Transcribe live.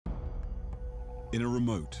In a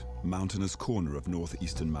remote, mountainous corner of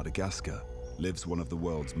northeastern Madagascar lives one of the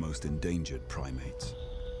world's most endangered primates.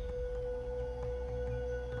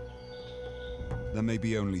 There may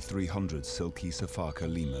be only 300 Silky Sifaka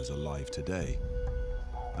lemurs alive today,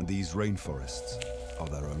 and these rainforests are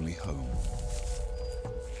their only home.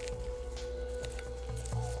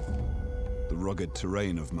 The rugged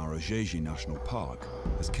terrain of Marojejy National Park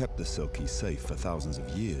has kept the Silkies safe for thousands of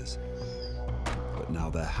years, but now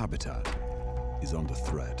their habitat is under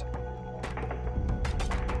threat.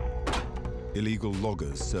 Illegal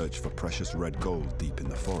loggers search for precious red gold deep in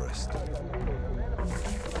the forest,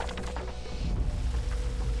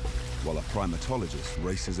 while a primatologist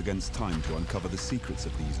races against time to uncover the secrets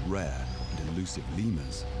of these rare and elusive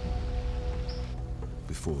lemurs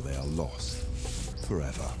before they are lost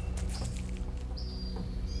forever.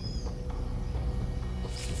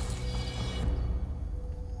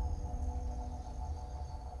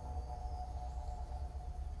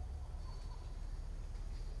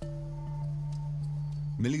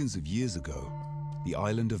 Millions of years ago, the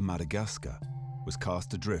island of Madagascar was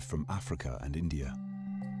cast adrift from Africa and India.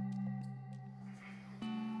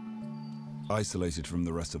 Isolated from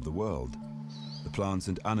the rest of the world, the plants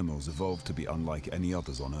and animals evolved to be unlike any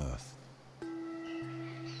others on Earth.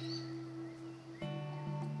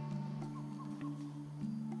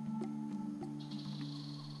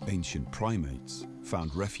 Ancient primates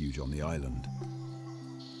found refuge on the island.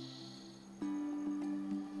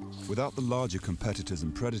 Without the larger competitors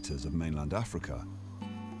and predators of mainland Africa,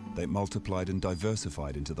 they multiplied and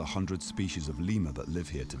diversified into the 100 species of lemur that live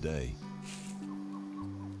here today.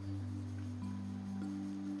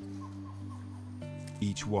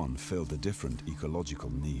 Each one filled a different ecological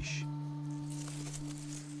niche.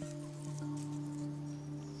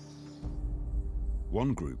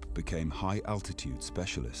 One group became high-altitude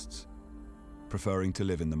specialists, preferring to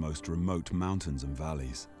live in the most remote mountains and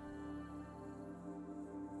valleys.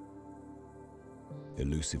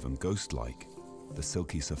 Elusive and ghost-like, the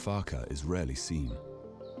Silky Sifaka is rarely seen,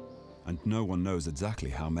 and no one knows exactly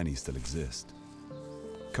how many still exist.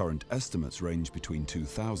 Current estimates range between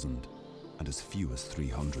 2,000 and as few as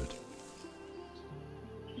 300.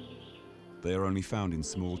 They are only found in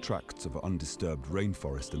small tracts of undisturbed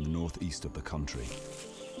rainforest in the northeast of the country.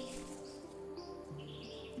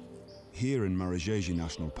 Here in Marojejy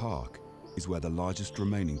National Park is where the largest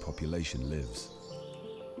remaining population lives.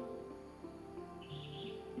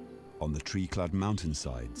 On the tree-clad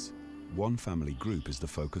mountainsides, one family group is the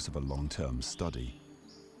focus of a long-term study.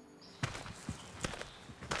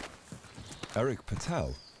 Eric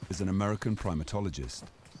Patel is an American primatologist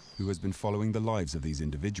who has been following the lives of these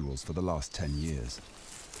individuals for the last 10 years.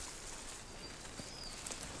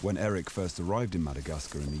 When Eric first arrived in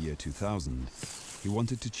Madagascar in the year 2000, he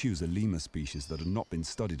wanted to choose a lemur species that had not been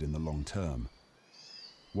studied in the long term.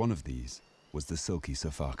 One of these was the Silky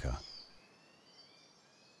Sifaka.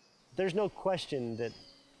 There's no question that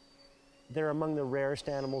they're among the rarest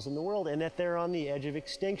animals in the world and that they're on the edge of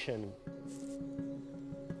extinction.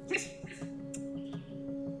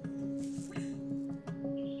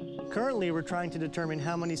 Currently, we're trying to determine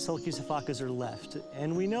how many Silky Sifakas are left,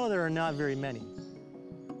 and we know there are not very many.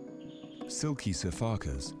 Silky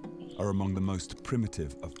Sifakas are among the most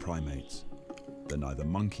primitive of primates. They're neither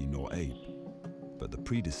monkey nor ape, but the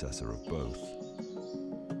predecessor of both.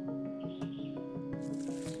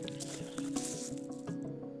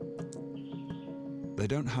 They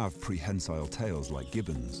don't have prehensile tails like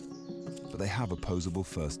gibbons, but they have opposable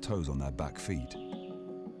first toes on their back feet.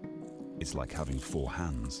 It's like having 4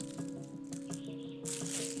 hands.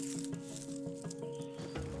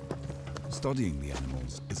 Studying the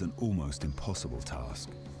animals is an almost impossible task.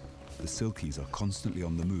 The Silkies are constantly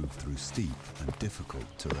on the move through steep and difficult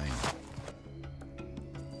terrain.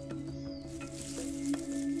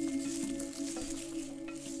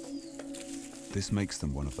 This makes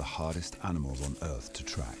them one of the hardest animals on Earth to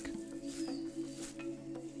track.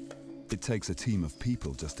 It takes a team of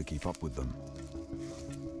people just to keep up with them.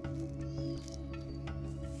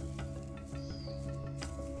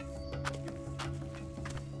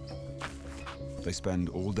 They spend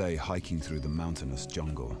all day hiking through the mountainous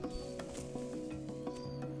jungle.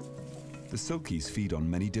 The Silkies feed on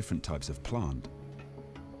many different types of plant.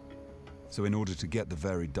 So in order to get the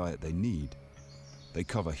varied diet they need, they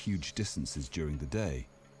cover huge distances during the day,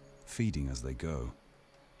 feeding as they go.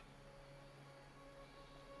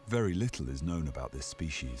 Very little is known about this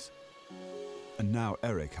species. And now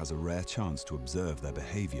Eric has a rare chance to observe their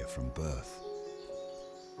behavior from birth.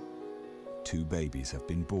 2 babies have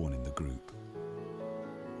been born in the group.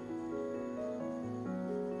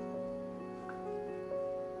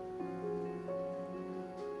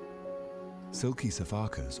 Silky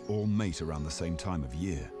Sifakas all mate around the same time of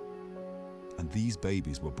year, and these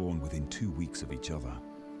babies were born within 2 weeks of each other.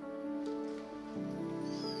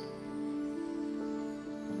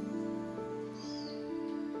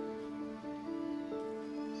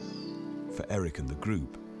 For Eric and the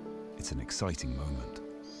group, it's an exciting moment.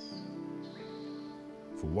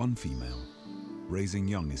 For one female, raising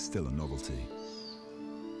young is still a novelty.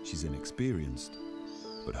 She's inexperienced,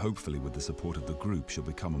 but hopefully with the support of the group, she'll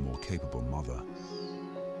become a more capable mother.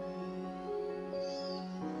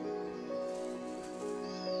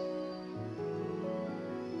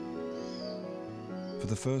 For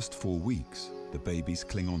the first 4 weeks, the babies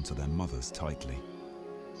cling on to their mothers tightly.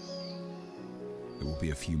 It will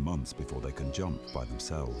be a few months before they can jump by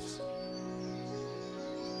themselves.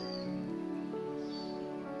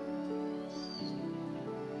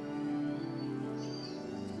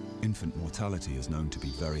 Infant mortality is known to be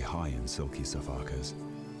very high in Silky Sifakas,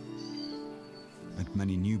 and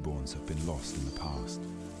many newborns have been lost in the past.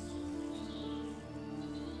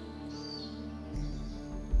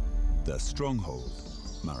 Their stronghold,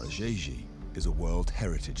 Marojejy, is a World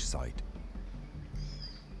Heritage Site.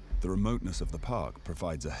 The remoteness of the park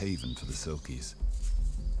provides a haven for the Silkies.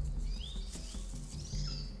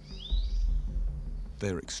 They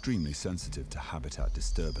are extremely sensitive to habitat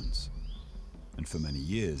disturbance, and for many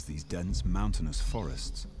years these dense mountainous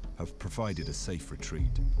forests have provided a safe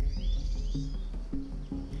retreat.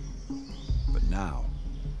 But now,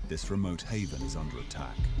 this remote haven is under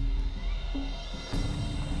attack.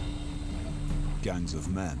 Gangs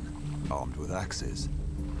of men, armed with axes,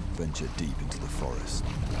 venture deep into the forest.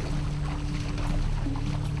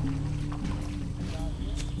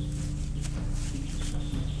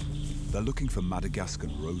 They're looking for Madagascar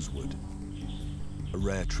rosewood, a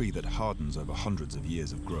rare tree that hardens over hundreds of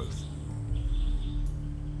years of growth.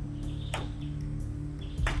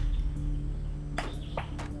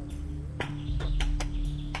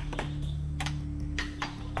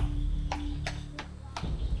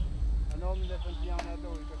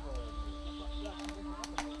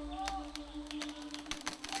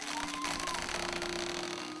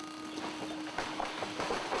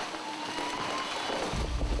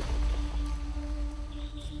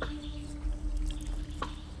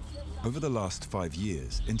 Over the last 5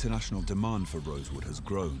 years, international demand for rosewood has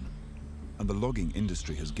grown, and the logging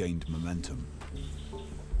industry has gained momentum.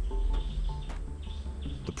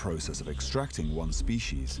 The process of extracting one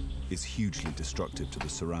species is hugely destructive to the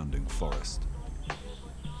surrounding forest.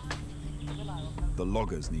 The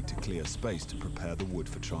loggers need to clear space to prepare the wood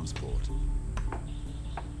for transport.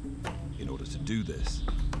 In order to do this,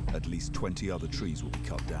 at least 20 other trees will be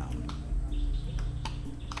cut down.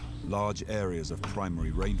 Large areas of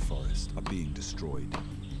primary rainforest are being destroyed.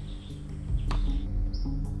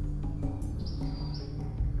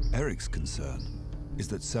 Eric's concern is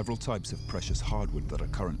that several types of precious hardwood that are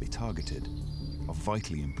currently targeted are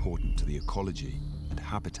vitally important to the ecology and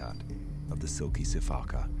habitat of the Silky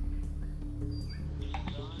Sifaka.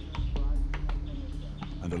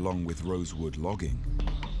 And along with rosewood logging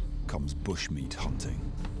comes bushmeat hunting.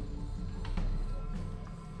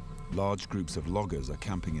 Large groups of loggers are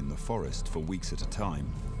camping in the forest for weeks at a time,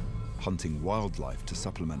 hunting wildlife to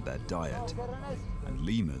supplement their diet, and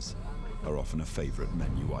lemurs are often a favorite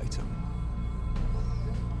menu item.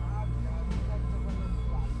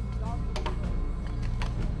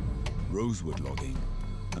 Rosewood logging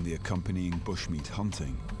and the accompanying bushmeat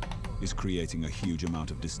hunting is creating a huge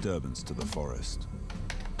amount of disturbance to the forest.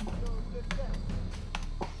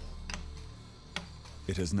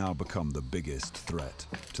 It has now become the biggest threat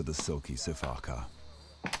to the Silky Sifaka.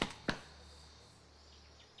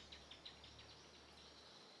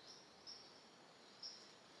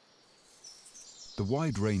 The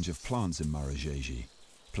wide range of plants in Marojejy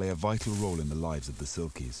play a vital role in the lives of the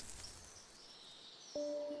Silkies.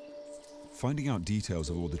 Finding out details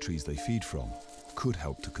of all the trees they feed from could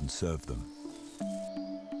help to conserve them.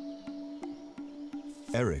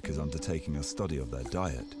 Eric is undertaking a study of their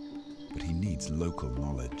diet, but he needs local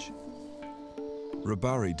knowledge.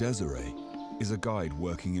 Robari Desiree is a guide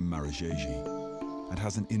working in Marojejy and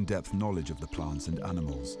has an in-depth knowledge of the plants and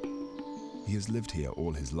animals. He has lived here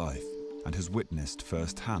all his life and has witnessed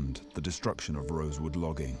firsthand the destruction of rosewood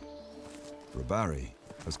logging. Robari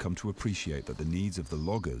has come to appreciate that the needs of the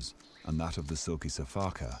loggers and that of the Silky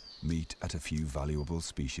Sifaka meet at a few valuable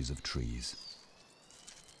species of trees.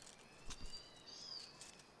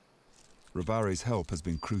 Robari's help has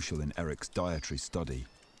been crucial in Eric's dietary study.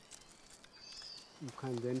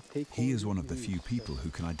 He is one of the few people who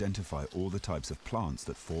can identify all the types of plants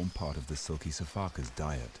that form part of the Silky Sifaka's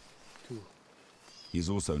diet. He is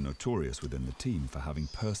also notorious within the team for having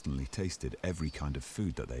personally tasted every kind of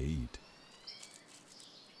food that they eat.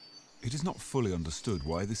 It is not fully understood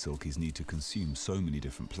why the Silkies need to consume so many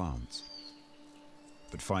different plants,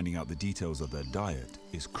 but finding out the details of their diet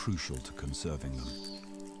is crucial to conserving them.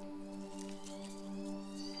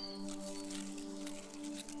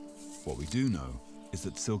 What we do know is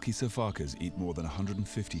that Silky Sifakas eat more than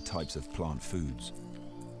 150 types of plant foods.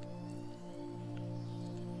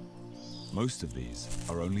 Most of these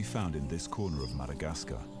are only found in this corner of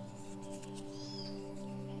Madagascar.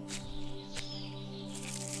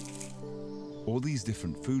 All these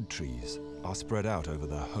different food trees are spread out over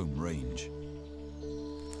their home range.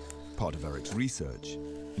 Part of Eric's research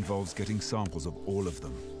involves getting samples of all of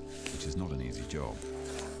them, which is not an easy job.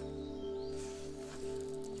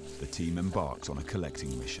 The team embarks on a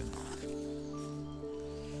collecting mission.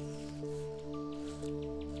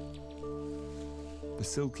 The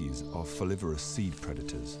Silkies are folivorous seed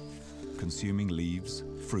predators, consuming leaves,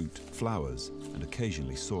 fruit, flowers, and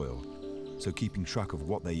occasionally soil, so keeping track of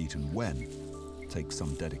what they eat and when takes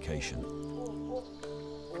some dedication.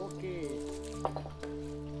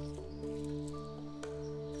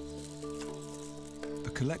 The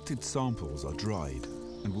collected samples are dried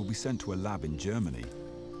and will be sent to a lab in Germany,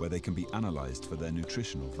 where they can be analysed for their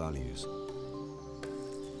nutritional values.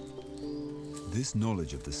 This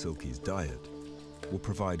knowledge of the Silkies' diet will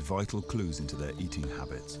provide vital clues into their eating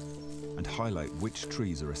habits and highlight which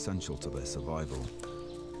trees are essential to their survival.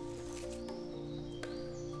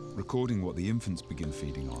 Recording what the infants begin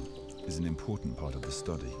feeding on is an important part of the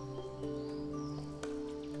study.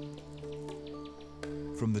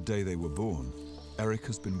 From the day they were born, Eric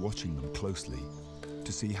has been watching them closely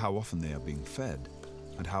to see how often they are being fed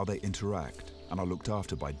and how they interact and are looked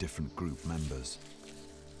after by different group members.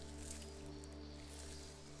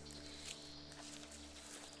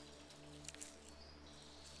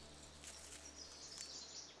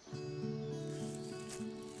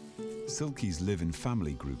 Silkies live in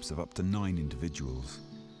family groups of up to 9 individuals.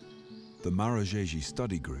 The Marojejy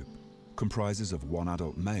study group comprises of 1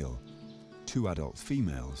 adult male, 2 adult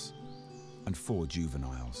females, and 4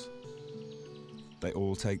 juveniles. They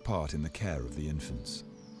all take part in the care of the infants.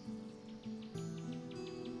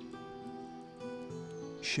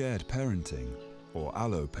 Shared parenting, or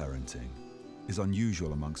alloparenting, is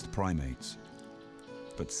unusual amongst primates,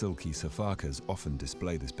 but Silky Sifakas often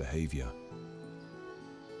display this behavior.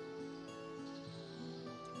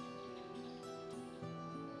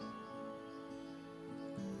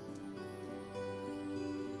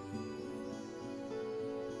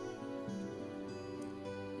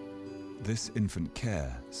 This infant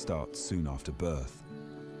care starts soon after birth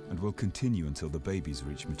and will continue until the babies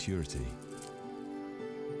reach maturity.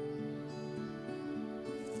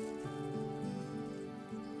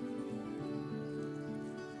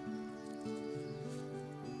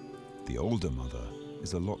 The older mother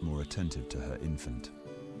is a lot more attentive to her infant.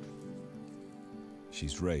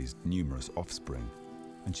 She's raised numerous offspring,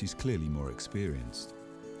 and she's clearly more experienced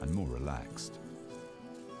and more relaxed.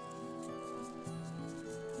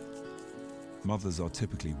 Mothers are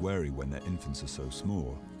typically wary when their infants are so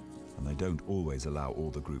small, and they don't always allow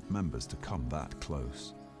all the group members to come that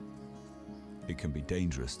close. It can be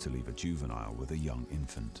dangerous to leave a juvenile with a young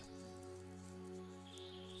infant.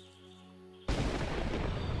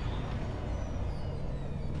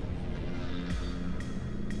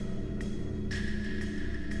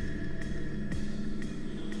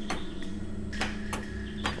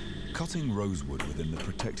 Cutting rosewood within the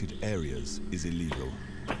protected areas is illegal.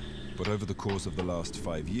 But over the course of the last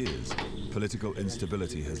 5 years, political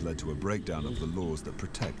instability has led to a breakdown of the laws that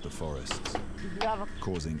protect the forests,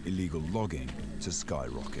 causing illegal logging to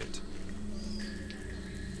skyrocket.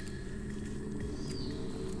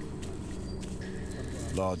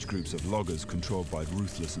 Large groups of loggers controlled by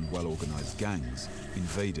ruthless and well-organized gangs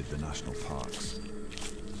invaded the national parks.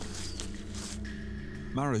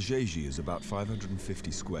 Marojejy is about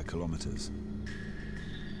 550 square kilometers,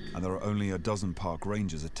 and there are only a dozen park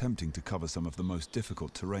rangers attempting to cover some of the most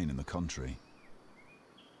difficult terrain in the country.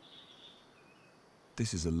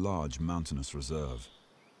 This is a large mountainous reserve,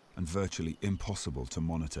 and virtually impossible to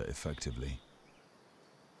monitor effectively.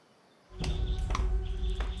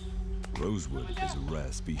 Rosewood is a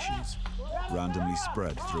rare species, randomly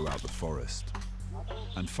spread throughout the forest,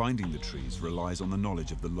 and finding the trees relies on the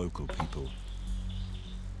knowledge of the local people.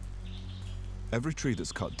 Every tree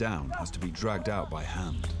that's cut down has to be dragged out by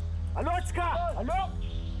hand.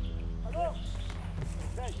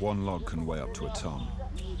 One log can weigh up to a ton,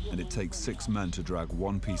 and it takes 6 men to drag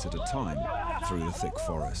one piece at a time through the thick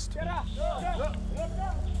forest.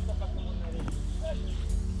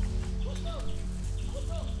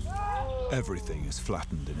 Everything is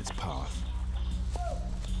flattened in its path.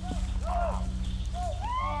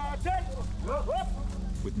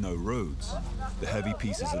 With no roads, the heavy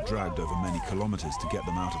pieces are dragged over many kilometers to get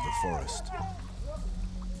them out of the forest.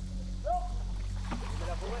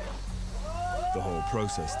 The whole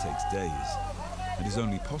process takes days and is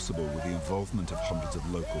only possible with the involvement of hundreds of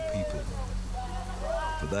local people.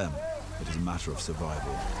 For them, it is a matter of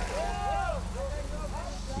survival,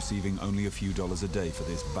 receiving only a few dollars a day for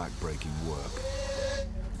this back-breaking work.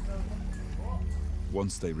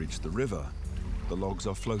 Once they reach the river, the logs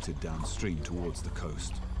are floated downstream towards the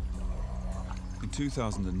coast. In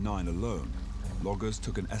 2009 alone, loggers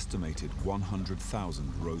took an estimated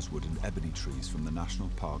 100,000 rosewood and ebony trees from the national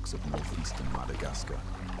parks of northeastern Madagascar.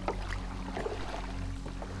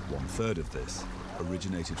 1/3 of this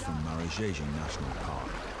originated from Marojejy National Park.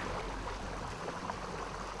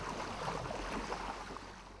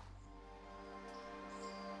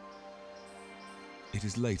 It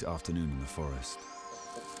is late afternoon in the forest,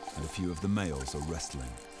 and a few of the males are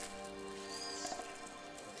wrestling.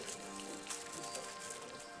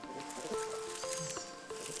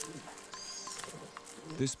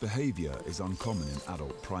 This behavior is uncommon in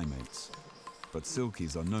adult primates, but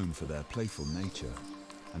silkies are known for their playful nature,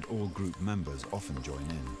 and all group members often join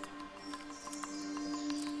in.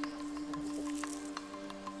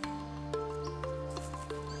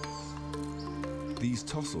 These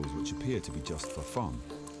tussles, which appear to be just for fun,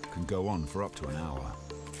 can go on for up to an hour.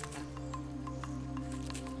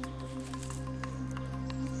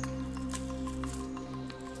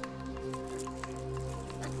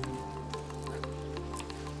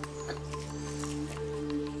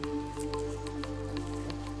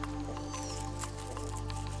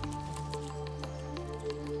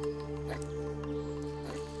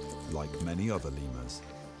 Like many other lemurs,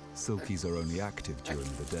 silkies are only active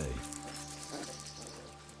during the day.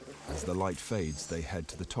 As the light fades, they head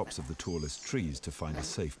to the tops of the tallest trees to find a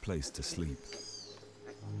safe place to sleep.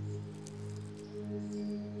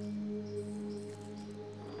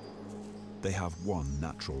 They have one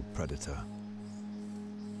natural predator.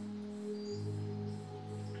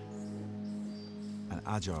 An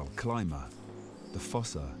agile climber, the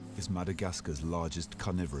fossa is Madagascar's largest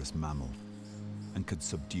carnivorous mammal and could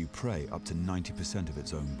subdue prey up to 90% of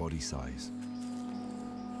its own body size.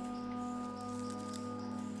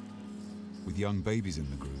 With young babies in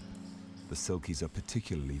the group, the silkies are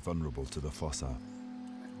particularly vulnerable to the fossa.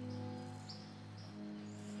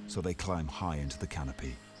 So they climb high into the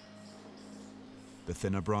canopy. The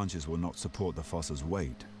thinner branches will not support the fossa's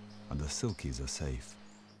weight, and the silkies are safe.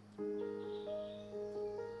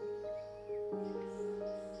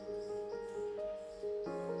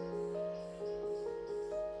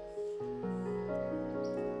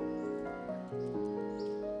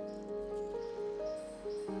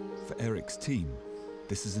 For Eric's team,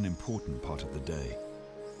 this is an important part of the day.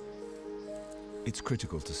 It's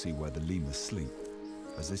critical to see where the lemurs sleep,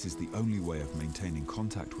 as this is the only way of maintaining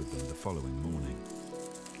contact with them the following morning.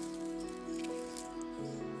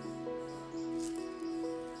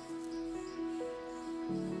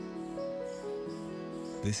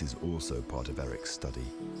 This is also part of Eric's study.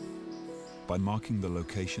 By marking the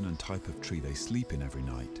location and type of tree they sleep in every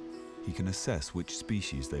night, he can assess which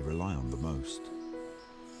species they rely on the most.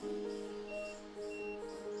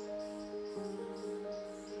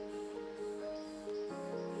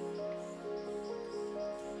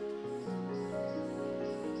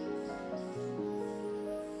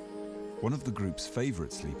 One of the group's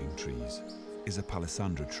favorite sleeping trees is a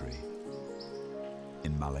palisandra tree.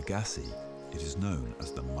 In Malagasy, it is known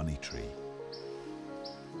as the money tree.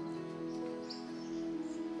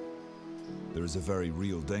 There is a very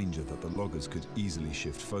real danger that the loggers could easily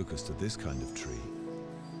shift focus to this kind of tree.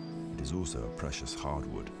 It is also a precious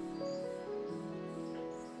hardwood.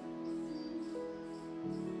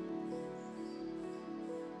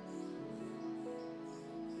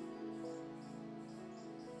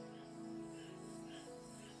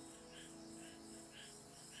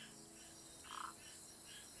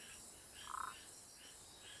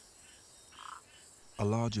 A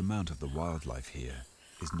large amount of the wildlife here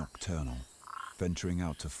is nocturnal, venturing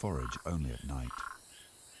out to forage only at night.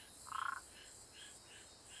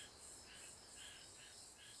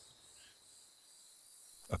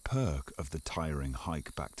 A perk of the tiring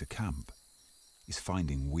hike back to camp is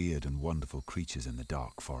finding weird and wonderful creatures in the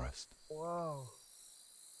dark forest. Whoa.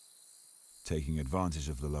 Taking advantage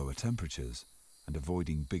of the lower temperatures and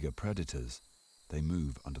avoiding bigger predators, they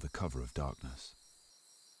move under the cover of darkness.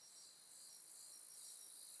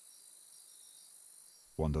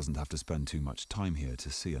 One doesn't have to spend too much time here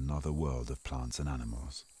to see another world of plants and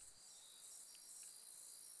animals.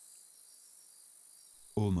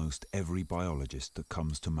 Almost every biologist that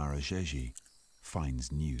comes to Marojejy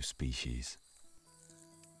finds new species.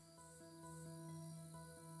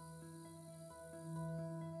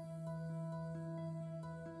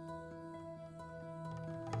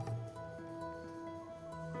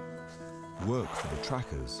 Work for the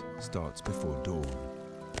trackers starts before dawn.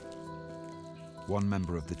 One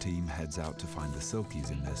member of the team heads out to find the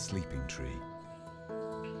Silkies in their sleeping tree.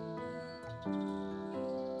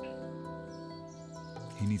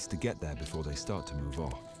 He needs to get there before they start to move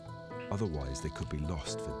off, otherwise they could be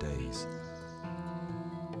lost for days.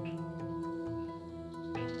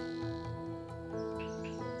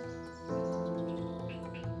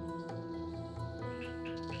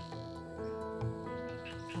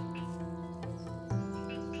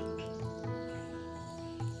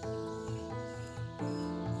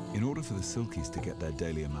 In order for the Silkies to get their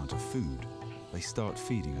daily amount of food, they start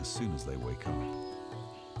feeding as soon as they wake up.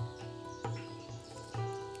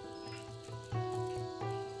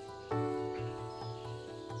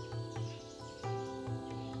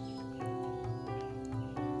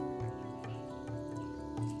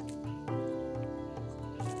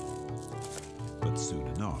 But soon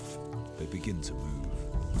enough, they begin to move.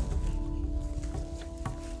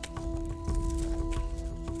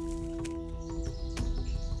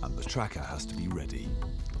 And the tracker has to be ready.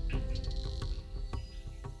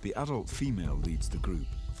 The adult female leads the group,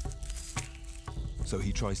 so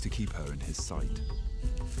he tries to keep her in his sight.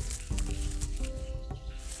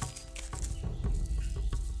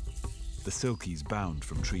 The Silkies bound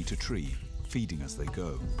from tree to tree, feeding as they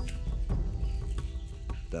go.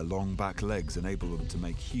 Their long back legs enable them to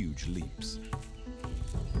make huge leaps.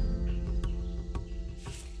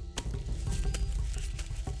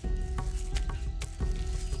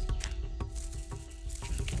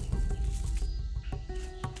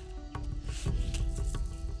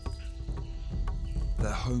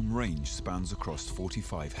 Their home range spans across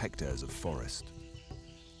 45 hectares of forest.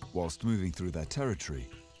 Whilst moving through their territory,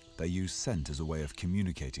 they use scent as a way of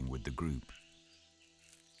communicating with the group.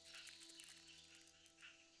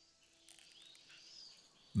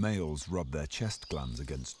 Males rub their chest glands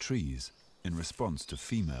against trees in response to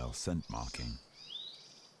female scent marking,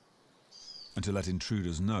 and to let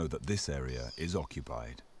intruders know that this area is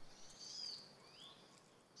occupied.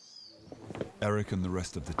 Eric and the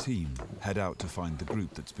rest of the team head out to find the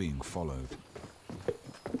group that's being followed.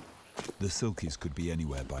 The Silkies could be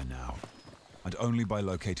anywhere by now, and only by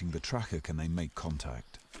locating the tracker can they make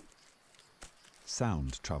contact.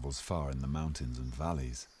 Sound travels far in the mountains and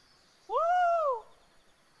valleys. Woo!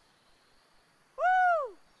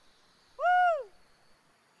 Woo! Woo!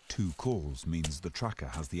 2 calls means the tracker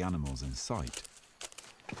has the animals in sight,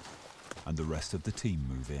 and the rest of the team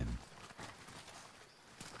move in.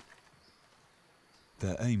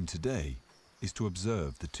 Their aim today is to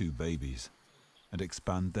observe the 2 babies and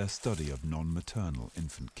expand their study of non-maternal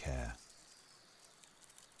infant care.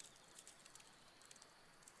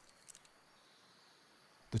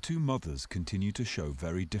 The 2 mothers continue to show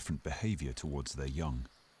very different behavior towards their young.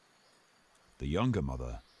 The younger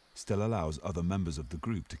mother still allows other members of the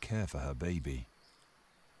group to care for her baby.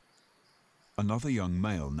 Another young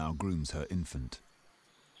male now grooms her infant.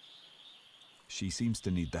 She seems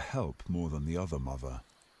to need the help more than the other mother.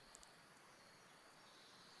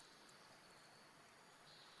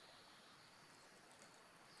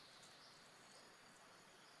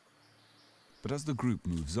 But as the group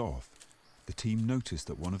moves off, the team notice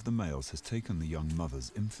that one of the males has taken the young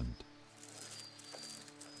mother's infant.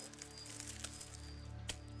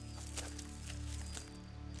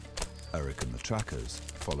 Eric and the trackers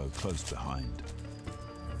follow close behind.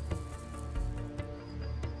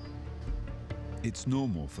 It's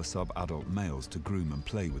normal for sub-adult males to groom and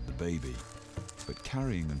play with the baby, but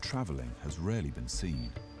carrying and traveling has rarely been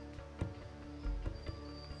seen.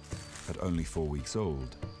 At only 4 weeks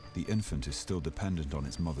old, the infant is still dependent on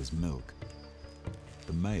its mother's milk.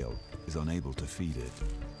 The male is unable to feed it.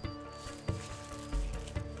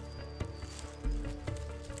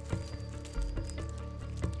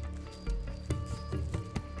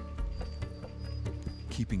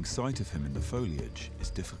 Keeping sight of him in the foliage is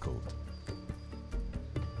difficult.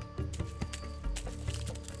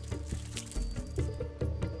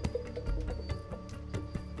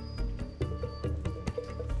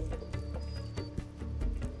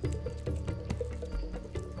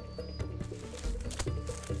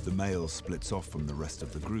 The male splits off from the rest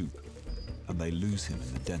of the group, and they lose him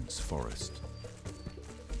in the dense forest.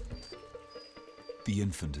 The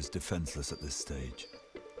infant is defenseless at this stage,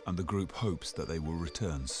 and the group hopes that they will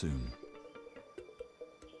return soon.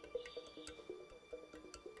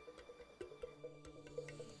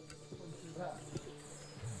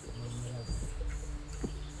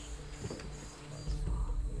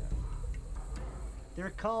 They're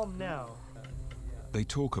calm now. They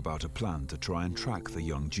talk about a plan to try and track the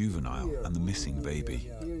young juvenile and the missing baby.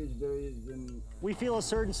 We feel a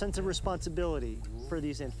certain sense of responsibility for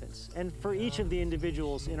these infants and for each of the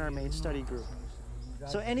individuals in our main study group.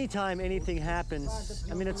 So anytime anything happens,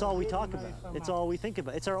 I mean, it's all we talk about. It's all we think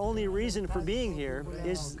about. It's our only reason for being here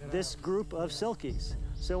is this group of Silkies.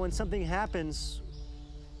 So when something happens,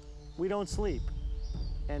 we don't sleep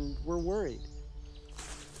and we're worried.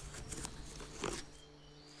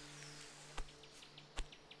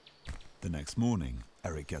 The next morning,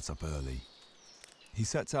 Eric gets up early. He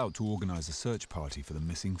sets out to organize a search party for the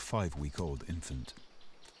missing 5-week-old infant.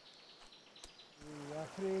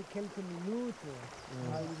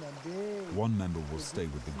 One member will stay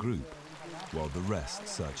with the group, while the rest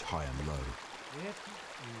search high and low.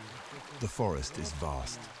 The forest is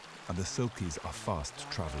vast, and the Silkies are fast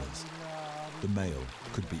travelers. The male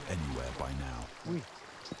could be anywhere by now.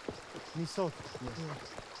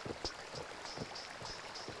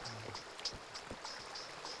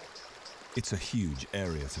 It's a huge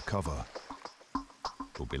area to cover.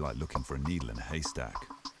 It'll be like looking for a needle in a haystack.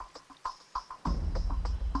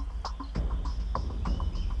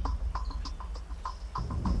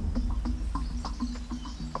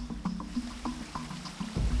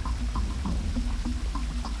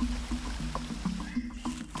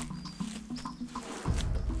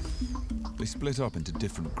 They split up into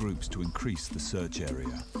different groups to increase the search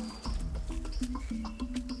area.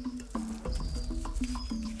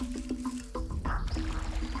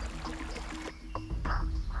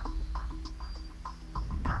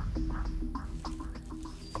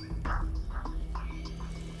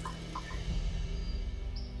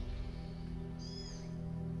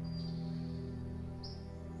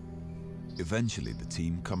 Eventually, the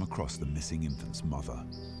team come across the missing infant's mother.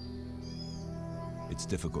 It's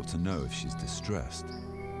difficult to know if she's distressed,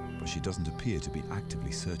 but she doesn't appear to be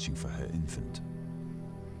actively searching for her infant.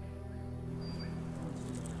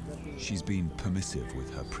 She's been permissive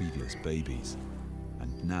with her previous babies,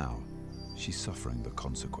 and now she's suffering the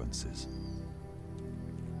consequences.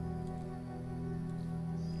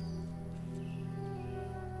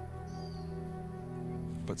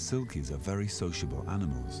 But Silkies are very sociable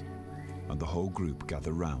animals, and the whole group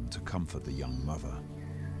gather round to comfort the young mother.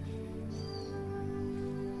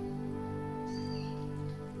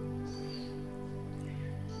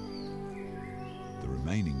 The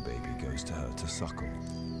remaining baby goes to her to suckle.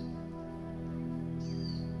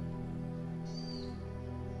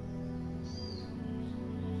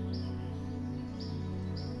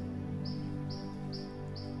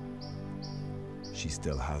 She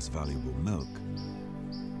still has valuable milk,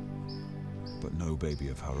 but no baby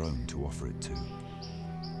of her own to offer it to.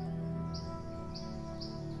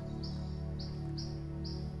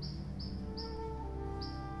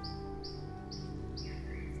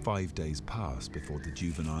 Five days pass before the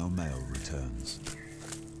juvenile male returns,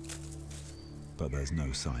 but there's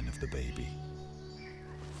no sign of the baby.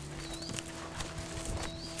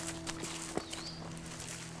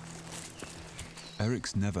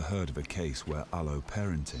 Eric's never heard of a case where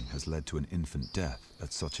alloparenting has led to an infant death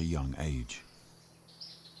at such a young age.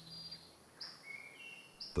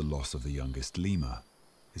 The loss of the youngest lemur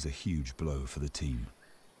is a huge blow for the team.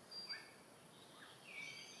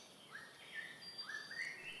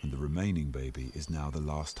 And the remaining baby is now the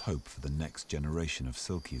last hope for the next generation of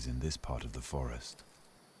Silkies in this part of the forest.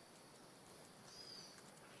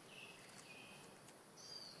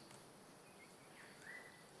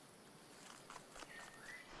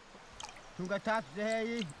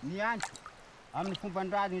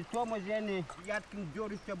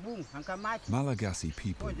 Malagasy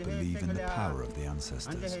people believe in the power of the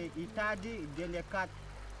ancestors.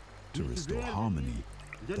 To restore harmony,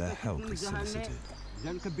 their help is solicited.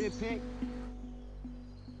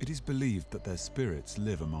 It is believed that their spirits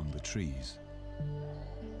live among the trees.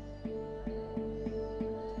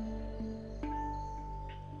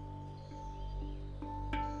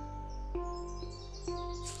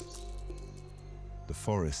 The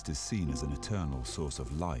forest is seen as an eternal source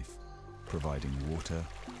of life, providing water,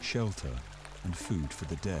 shelter, and food for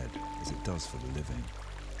the dead as it does for the living.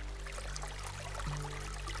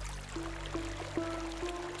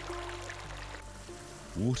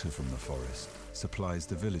 Water from the forest supplies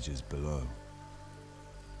the villages below.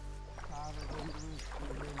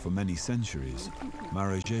 For many centuries,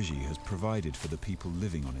 Marojejy has provided for the people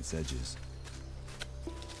living on its edges.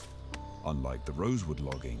 Unlike the rosewood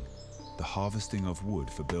logging, the harvesting of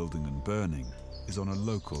wood for building and burning is on a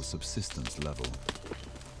local subsistence level.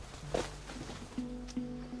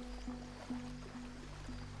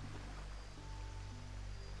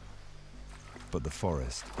 But the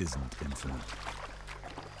forest isn't infinite.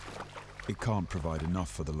 It can't provide enough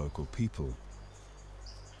for the local people,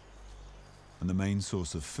 and the main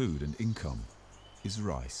source of food and income is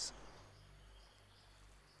rice.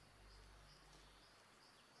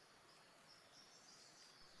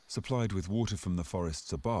 Supplied with water from the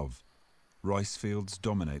forests above, rice fields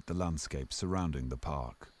dominate the landscape surrounding the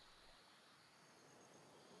park.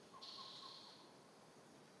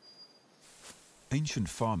 Ancient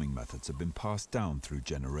farming methods have been passed down through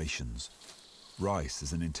generations. Rice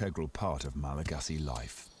is an integral part of Malagasy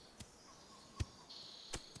life.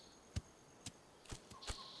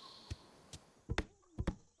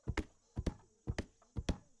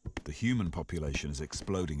 The human population is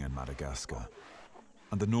exploding in Madagascar,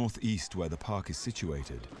 and the northeast, where the park is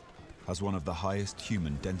situated, has one of the highest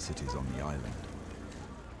human densities on the island.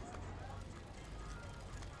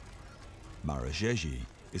 Marojejy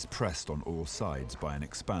is pressed on all sides by an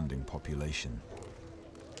expanding population.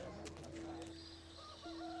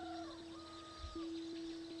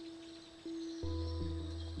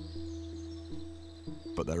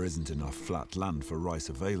 But there isn't enough flat land for rice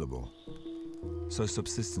available, so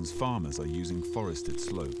subsistence farmers are using forested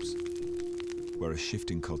slopes, where a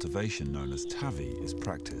shifting cultivation known as tavi is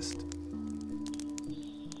practiced.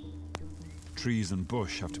 Trees and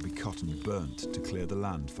bush have to be cut and burnt to clear the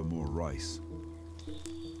land for more rice.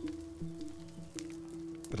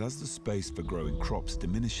 But as the space for growing crops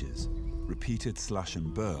diminishes, repeated slash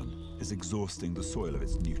and burn is exhausting the soil of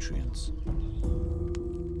its nutrients.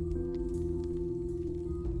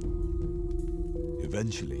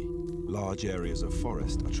 Eventually, large areas of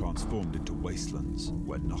forest are transformed into wastelands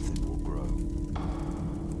where nothing will grow.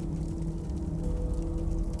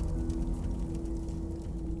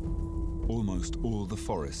 Almost all the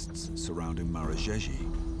forests surrounding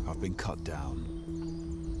Marojejy have been cut down.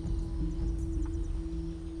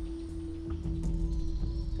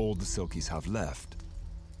 All the Silkies have left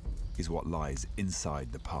is what lies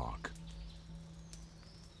inside the park.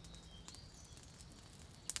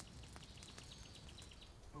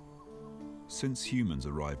 Since humans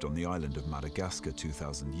arrived on the island of Madagascar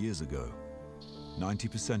 2,000 years ago,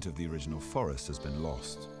 90% of the original forest has been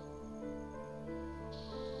lost.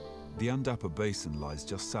 The Andapa Basin lies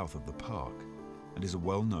just south of the park and is a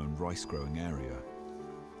well-known rice-growing area.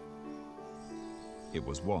 It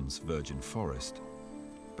was once virgin forest,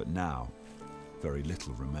 but now very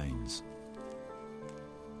little remains.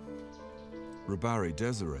 Robari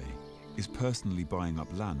Desiree is personally buying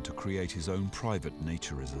up land to create his own private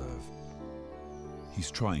nature reserve. He's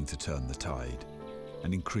trying to turn the tide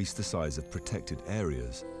and increase the size of protected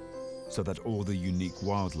areas so that all the unique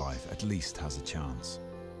wildlife at least has a chance.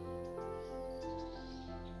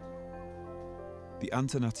 The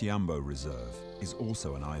Anjanaharibe Reserve is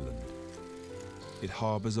also an island. It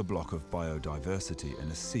harbours a block of biodiversity in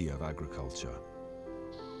a sea of agriculture.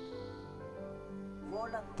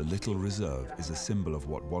 The little reserve is a symbol of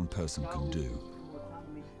what one person can do.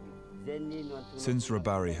 Since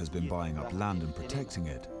Robari has been buying up land and protecting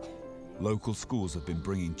it, local schools have been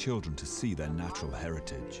bringing children to see their natural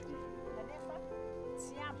heritage.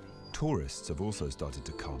 Tourists have also started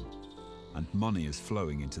to come, and money is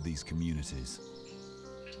flowing into these communities.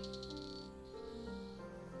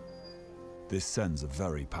 This sends a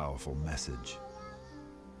very powerful message.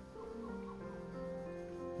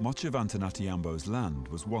 Much of Anjanaharibe's land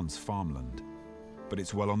was once farmland, but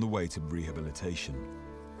it's well on the way to rehabilitation,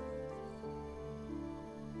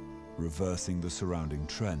 reversing the surrounding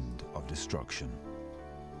trend of destruction.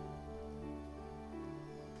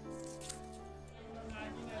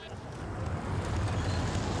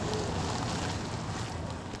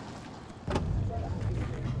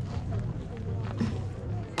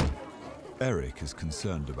 Eric is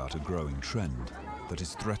concerned about a growing trend that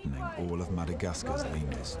is threatening all of Madagascar's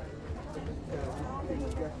lemurs.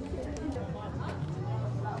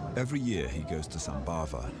 Every year he goes to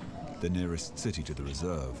Sambava, the nearest city to the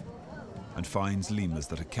reserve, and finds lemurs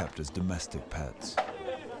that are kept as domestic pets.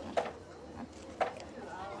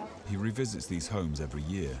 He revisits these homes every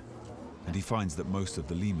year, and he finds that most of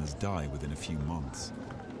the lemurs die within a few months.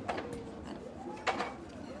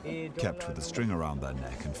 Kept with a string around their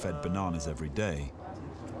neck and fed bananas every day,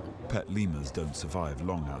 pet lemurs don't survive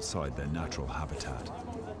long outside their natural habitat.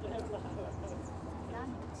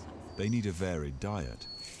 They need a varied diet,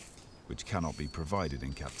 which cannot be provided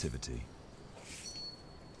in captivity.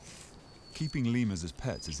 Keeping lemurs as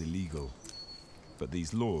pets is illegal, but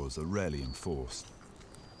these laws are rarely enforced.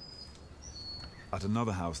 At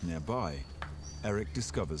another house nearby, Eric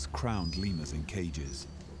discovers crowned lemurs in cages.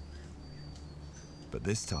 But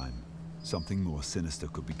this time, something more sinister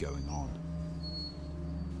could be going on.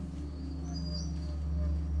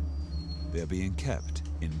 They are being kept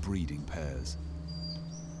in breeding pairs.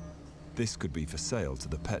 This could be for sale to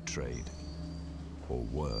the pet trade, or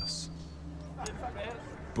worse.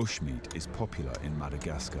 Bushmeat is popular in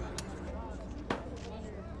Madagascar,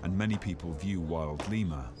 and many people view wild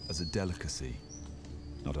lemur as a delicacy,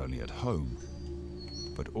 not only at home,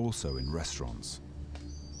 but also in restaurants.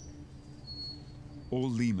 All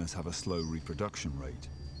lemurs have a slow reproduction rate,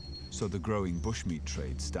 so the growing bushmeat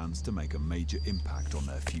trade stands to make a major impact on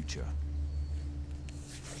their future.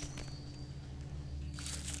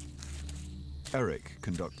 Eric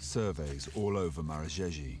conducts surveys all over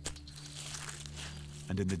Marojejy,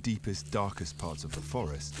 and in the deepest, darkest parts of the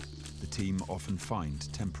forest, the team often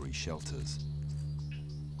find temporary shelters.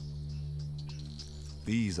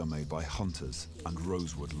 These are made by hunters and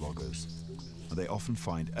rosewood loggers, and they often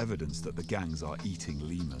find evidence that the gangs are eating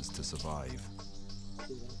lemurs to survive.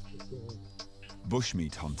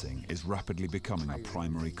 Bushmeat hunting is rapidly becoming a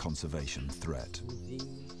primary conservation threat.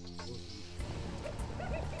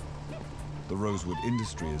 The rosewood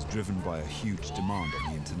industry is driven by a huge demand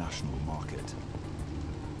on the international market.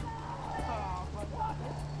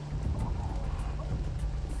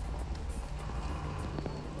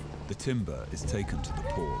 The timber is taken to the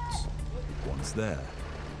ports. Once there,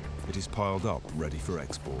 it is piled up ready for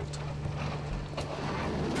export.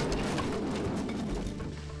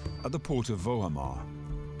 At the port of Vohamar,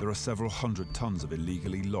 there are several hundred tons of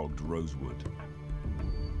illegally logged rosewood.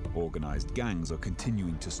 Organized gangs are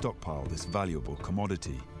continuing to stockpile this valuable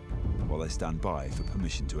commodity while they stand by for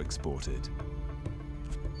permission to export it.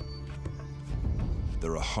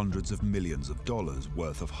 There are hundreds of millions of dollars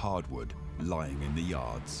worth of hardwood lying in the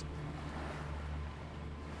yards.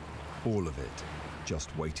 All of it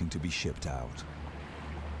just waiting to be shipped out.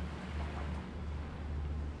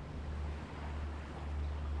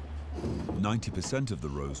 "90% of the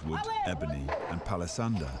rosewood, ebony and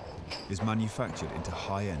palisander is manufactured into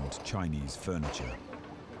high-end Chinese furniture.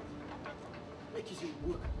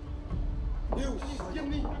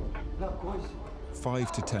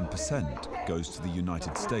 5 to 10% goes to the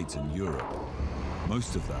United States and Europe.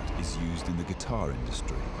 Most of that is used in the guitar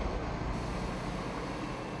industry.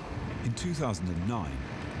 In 2009,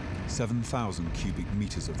 7,000 cubic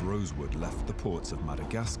meters of rosewood left the ports of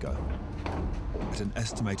Madagascar at an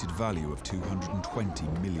estimated value of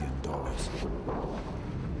 $220 million.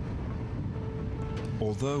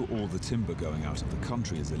 Although all the timber going out of the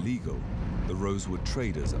country is illegal, the rosewood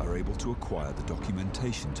traders are able to acquire the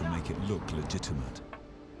documentation to make it look legitimate.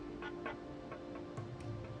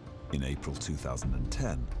 In April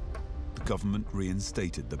 2010, the government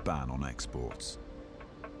reinstated the ban on exports.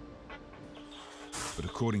 But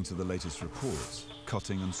according to the latest reports,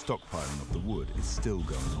 cutting and stockpiling of the wood is still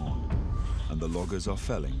going on, and the loggers are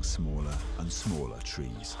felling smaller and smaller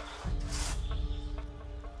trees.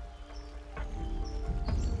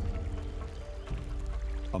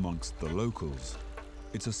 Amongst the locals,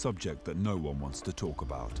 it's a subject that no one wants to talk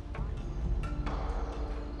about.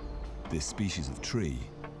 This species of tree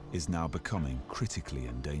is now becoming critically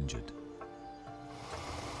endangered.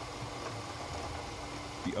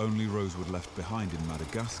 The only rosewood left behind in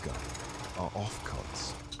Madagascar are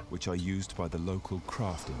offcuts, which are used by the local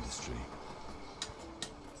craft industry.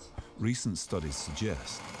 Recent studies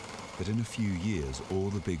suggest that in a few years all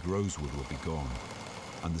the big rosewood will be gone,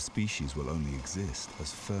 and the species will only exist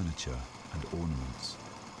as furniture and ornaments.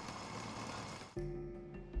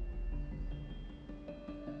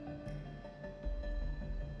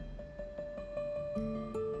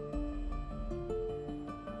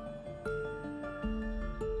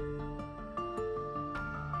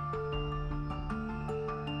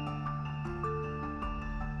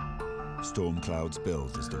 Storm clouds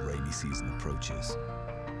build as the rainy season approaches.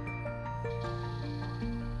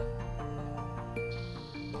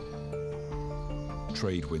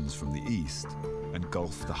 Trade winds from the east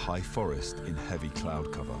engulf the high forest in heavy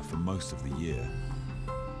cloud cover for most of the year,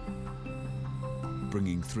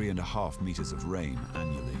 bringing 3.5 meters of rain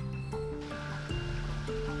annually.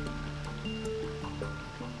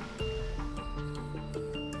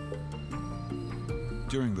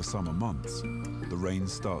 During the summer months, the rain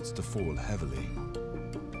starts to fall heavily.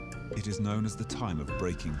 It is known as the time of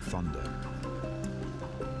breaking thunder,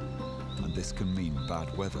 and this can mean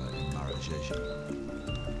bad weather in Marojejy.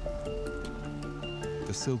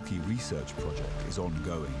 The Silky research project is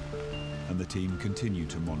ongoing, and the team continue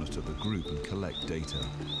to monitor the group and collect data,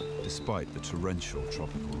 despite the torrential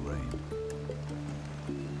tropical rain.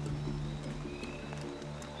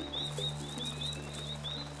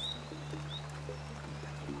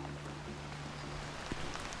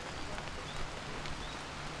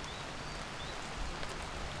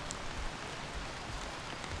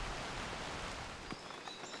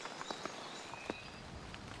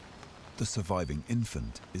 The surviving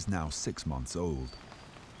infant is now 6 months old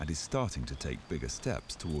and is starting to take bigger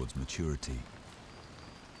steps towards maturity.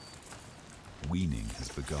 Weaning has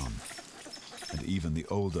begun, and even the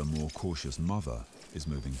older, more cautious mother is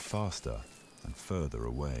moving faster and further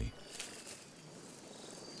away.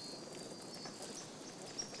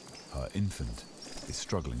 Her infant is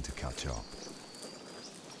struggling to catch up.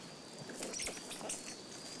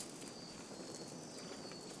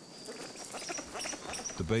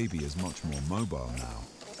 The baby is much more mobile now,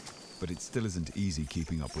 but it still isn't easy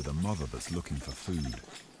keeping up with a mother that's looking for food.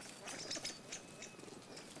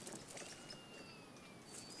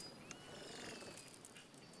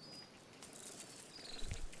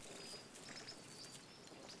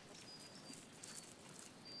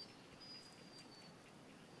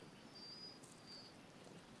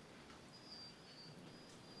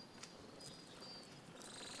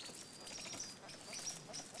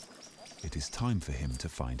 It is time for him to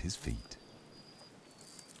find his feet.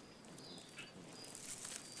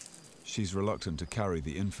 She's reluctant to carry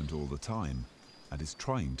the infant all the time and is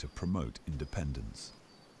trying to promote independence.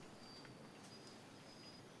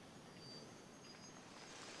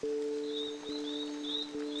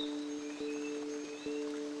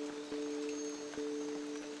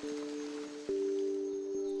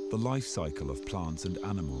 The life cycle of plants and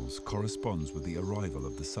animals corresponds with the arrival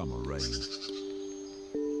of the summer rain.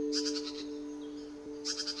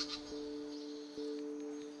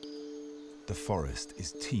 The forest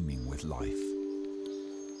is teeming with life.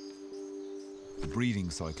 The breeding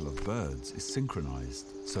cycle of birds is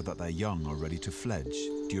synchronized so that their young are ready to fledge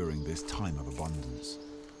during this time of abundance.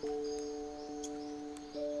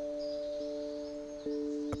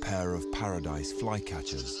 A pair of paradise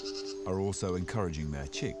flycatchers are also encouraging their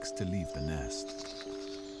chicks to leave the nest.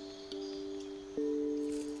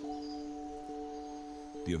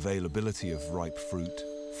 The availability of ripe fruit,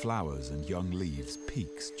 flowers and young leaves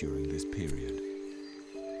peaks during this period.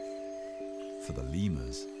 For the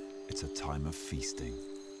lemurs, it's a time of feasting.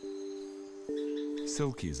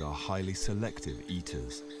 Silkies are highly selective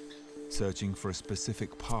eaters, searching for a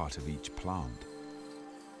specific part of each plant.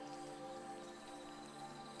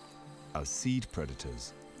 As seed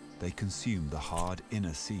predators, they consume the hard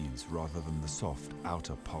inner seeds rather than the soft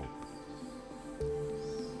outer pulp.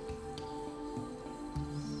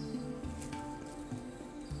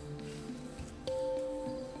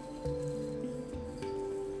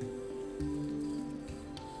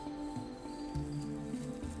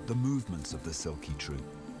 The movements of the silky troop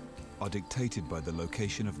are dictated by the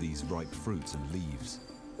location of these ripe fruits and leaves.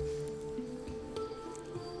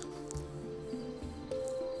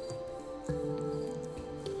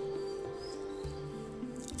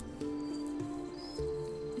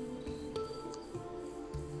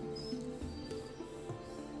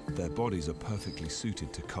 Their bodies are perfectly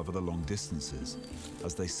suited to cover the long distances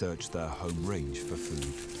as they search their home range for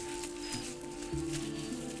food.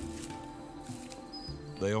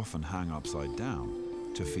 They often hang upside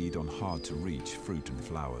down to feed on hard-to-reach fruit and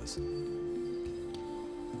flowers.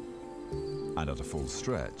 And at a full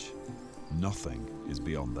stretch, nothing is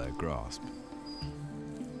beyond their grasp.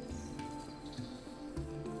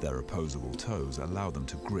 Their opposable toes allow them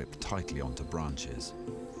to grip tightly onto branches.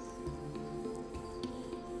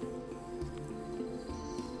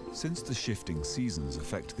 Since the shifting seasons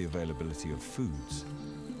affect the availability of foods,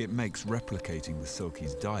 it makes replicating the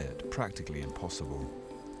silkies' diet practically impossible.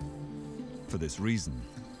 For this reason,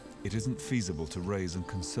 it isn't feasible to raise and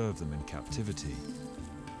conserve them in captivity.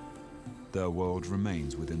 Their world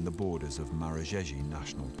remains within the borders of Marojejy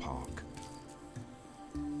National Park.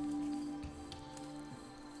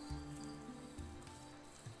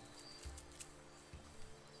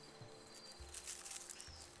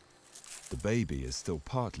 The baby is still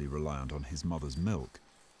partly reliant on his mother's milk,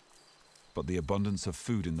 but the abundance of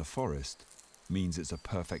food in the forest means it's a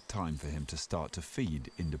perfect time for him to start to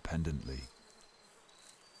feed independently.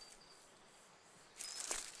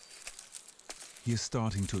 He is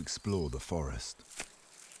starting to explore the forest,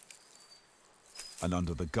 and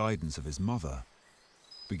under the guidance of his mother,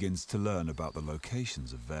 begins to learn about the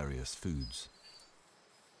locations of various foods.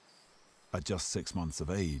 At just 6 months of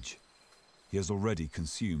age, he has already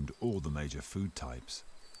consumed all the major food types,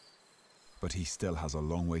 but he still has a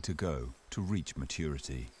long way to go to reach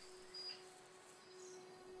maturity.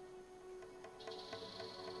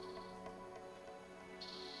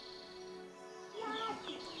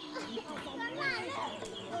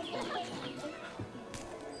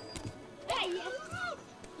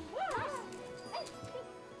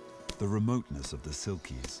 The remoteness of the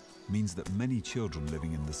Silkies means that many children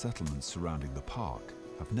living in the settlements surrounding the park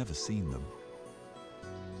have never seen them.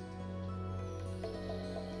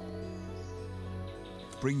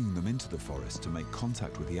 Bringing them into the forest to make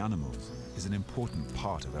contact with the animals is an important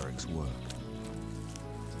part of Eric's work.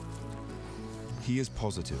 He is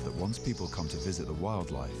positive that once people come to visit the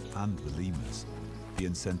wildlife and the lemurs, the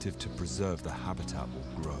incentive to preserve the habitat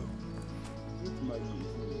will grow.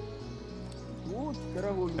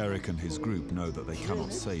 Eric and his group know that they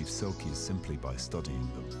cannot save Silkies simply by studying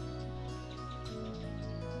them.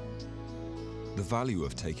 The value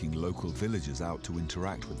of taking local villagers out to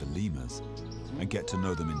interact with the lemurs and get to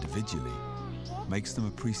know them individually makes them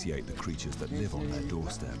appreciate the creatures that live on their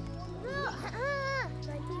doorstep.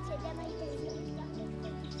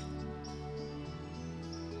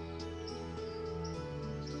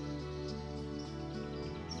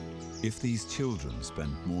 If these children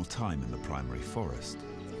spend more time in the primary forest,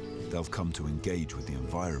 they'll come to engage with the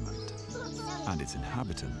environment and its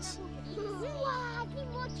inhabitants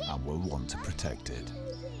and will want to protect it.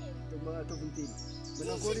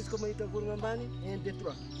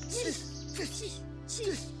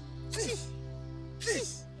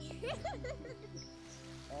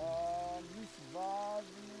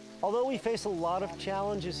 Although we face a lot of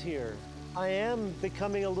challenges here, I am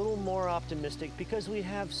becoming a little more optimistic because we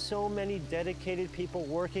have so many dedicated people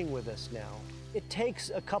working with us now. It takes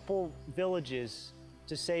a couple villages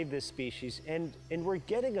to save this species, and we're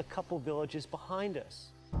getting a couple villages behind us.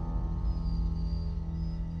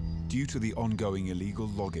 Due to the ongoing illegal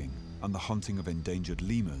logging and the hunting of endangered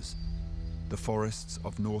lemurs, the forests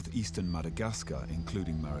of northeastern Madagascar,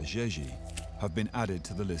 including Marojejy, have been added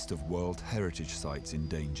to the list of World Heritage Sites in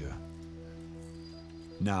danger.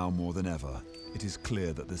 Now more than ever, it is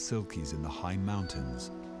clear that the Silkies in the high mountains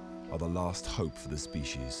are the last hope for the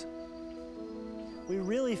species. We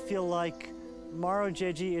really feel like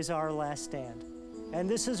Marojejy is our last stand. And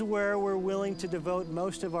this is where we're willing to devote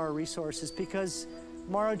most of our resources because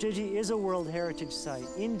Marojejy is a World Heritage Site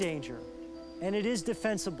in danger, and it is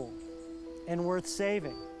defensible and worth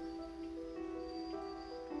saving.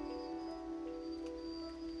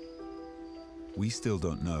 We still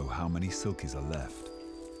don't know how many Silkies are left,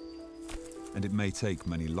 and it may take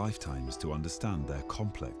many lifetimes to understand their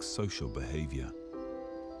complex social behavior.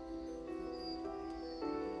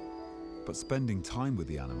 But spending time with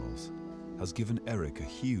the animals has given Eric a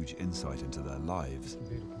huge insight into their lives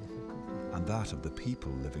and that of the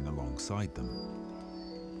people living alongside them.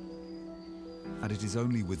 And it is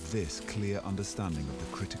only with this clear understanding of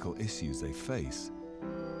the critical issues they face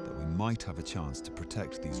that we might have a chance to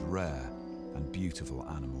protect these rare and beautiful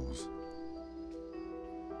animals.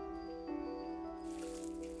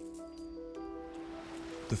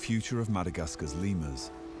 The future of Madagascar's lemurs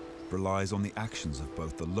relies on the actions of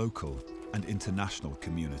both the local and international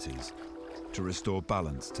communities to restore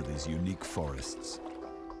balance to these unique forests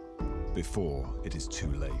before it is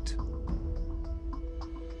too late.